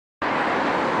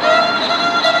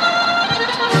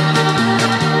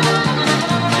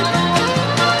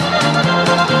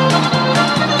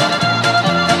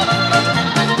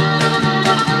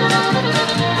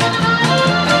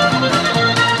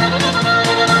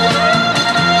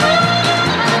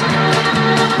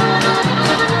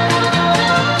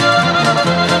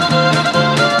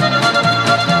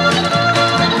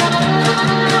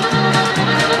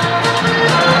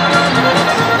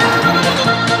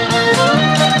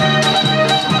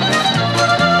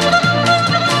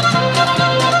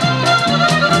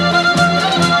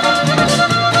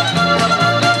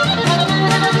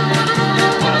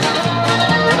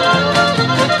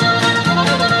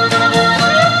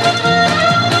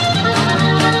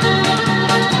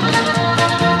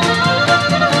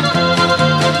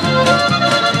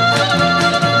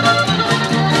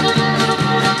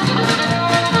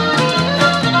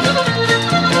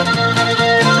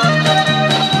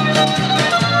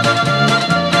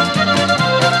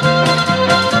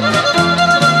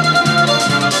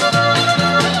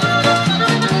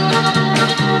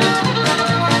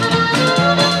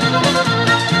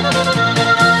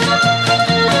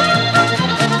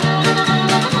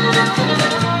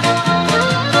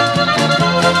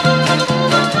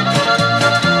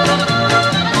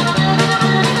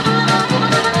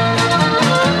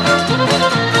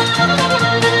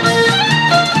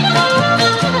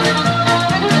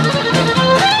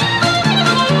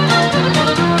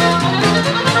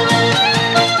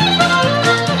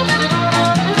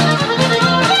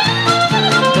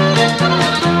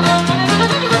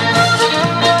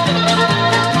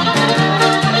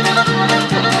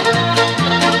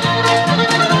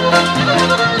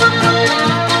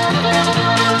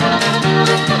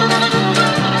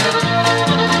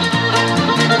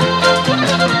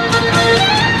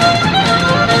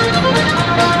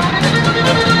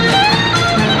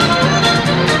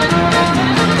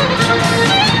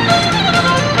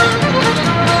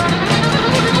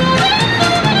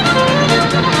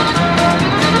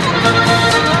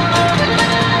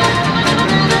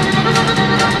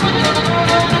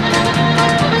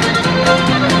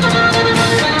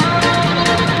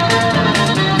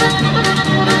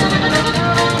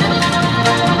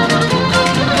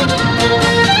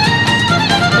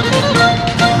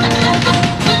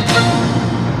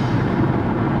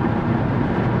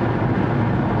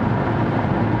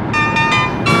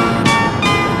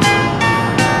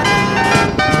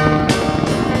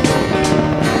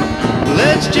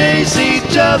chase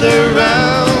each other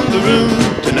round the room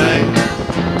tonight.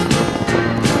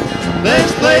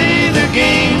 Let's play the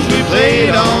games we played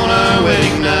on our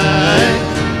wedding night.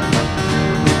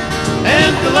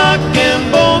 And the lock and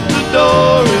bolt the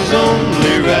door is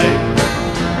only right.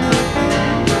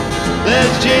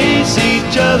 Let's chase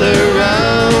each other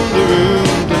round the room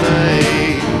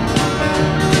tonight.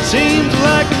 Seems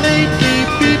like lately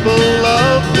people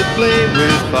love to play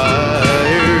with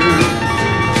fire,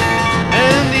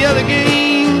 and the other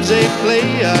games they play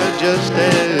are just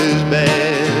as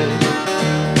bad.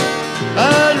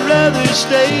 I'd rather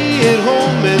stay at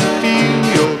home and feel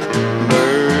your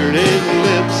burning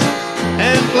lips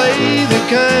and play the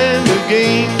kind of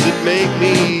games that make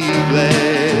me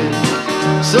glad.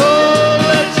 So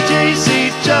let's chase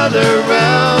each other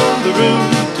round the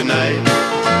room tonight.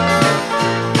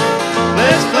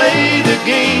 Let's play the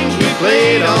games we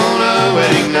played on our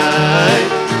wedding night.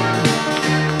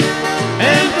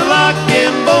 And the lock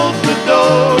and bolt the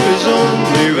door is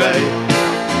only right.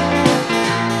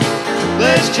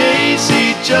 Let's chase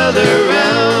each other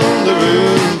round the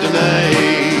room tonight.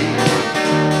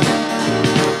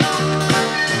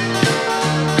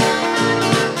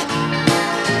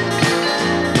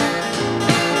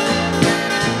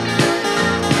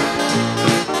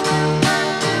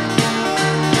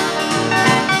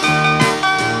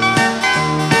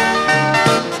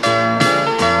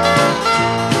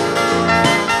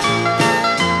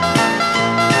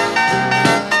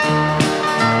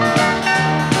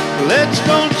 Let's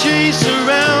don't chase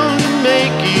around and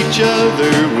make each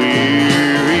other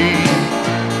weary.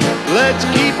 Let's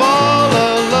keep all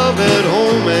our love at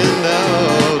home and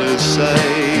out of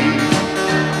sight.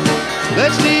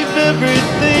 Let's leave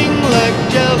everything like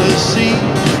jealousy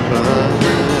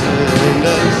behind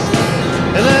us,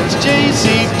 and let's chase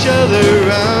each other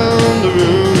round the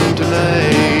room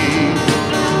tonight.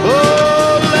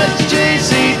 Oh, let's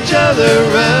chase each other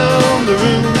round the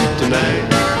room tonight.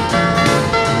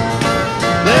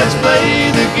 Let's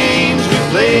play the games we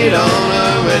played on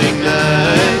our wedding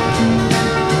night.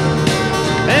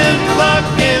 And lock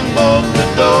and bolt the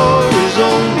door is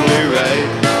only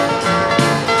right.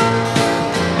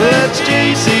 Let's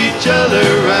chase each other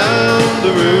round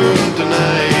the room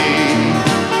tonight.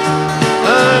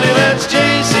 Honey, let's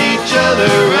chase each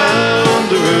other round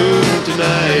the room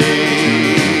tonight.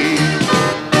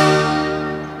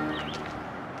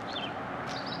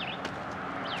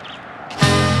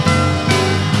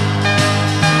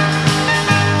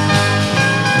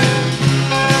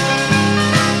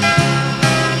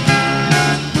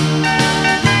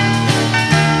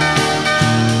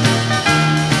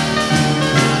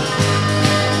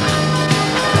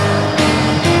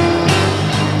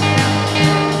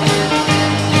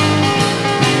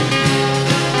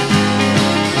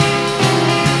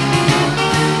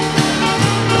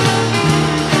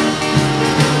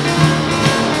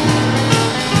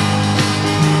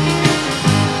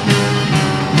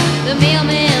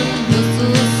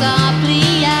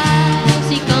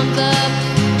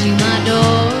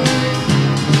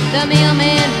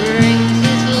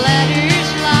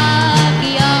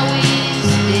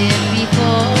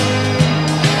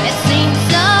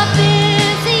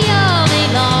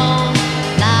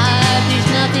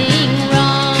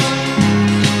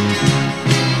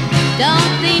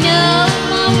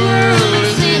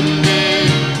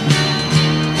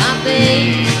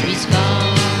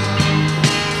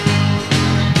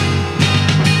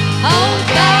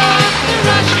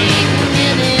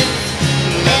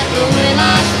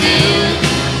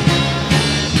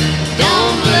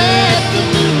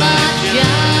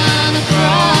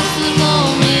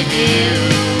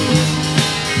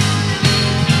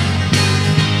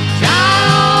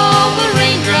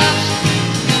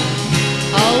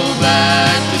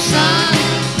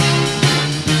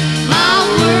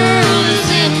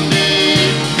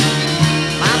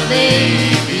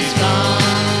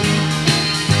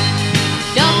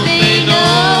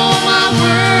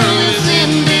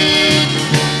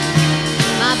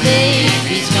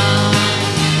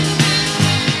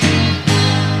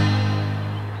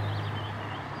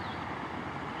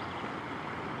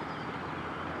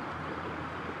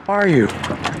 How are you?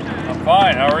 I'm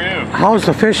fine, how are you? How's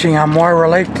the fishing on Moira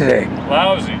Lake today?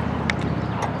 Lousy.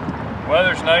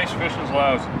 Weather's nice, fishing's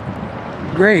lousy.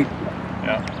 Great.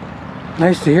 Yeah.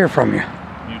 Nice to hear from you.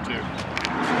 You too.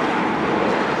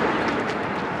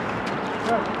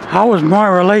 How was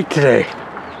Moira Lake today?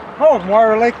 Oh,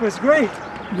 Moira Lake was great.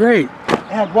 Great.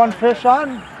 I had one fish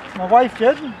on, my wife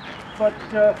didn't, but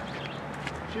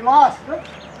she lost it.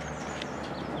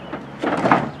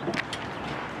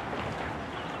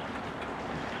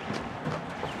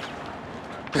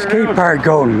 skate park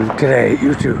going today,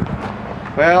 you two?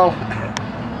 Well,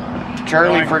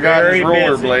 Charlie Going forgot his very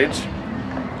busy. rollerblades,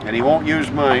 and he won't use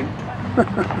mine.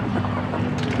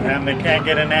 And they can't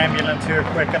get an ambulance here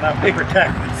quick enough to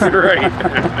protect us.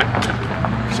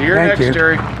 Right. See you Thank next, you.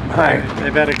 Terry. Bye. They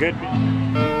better good be.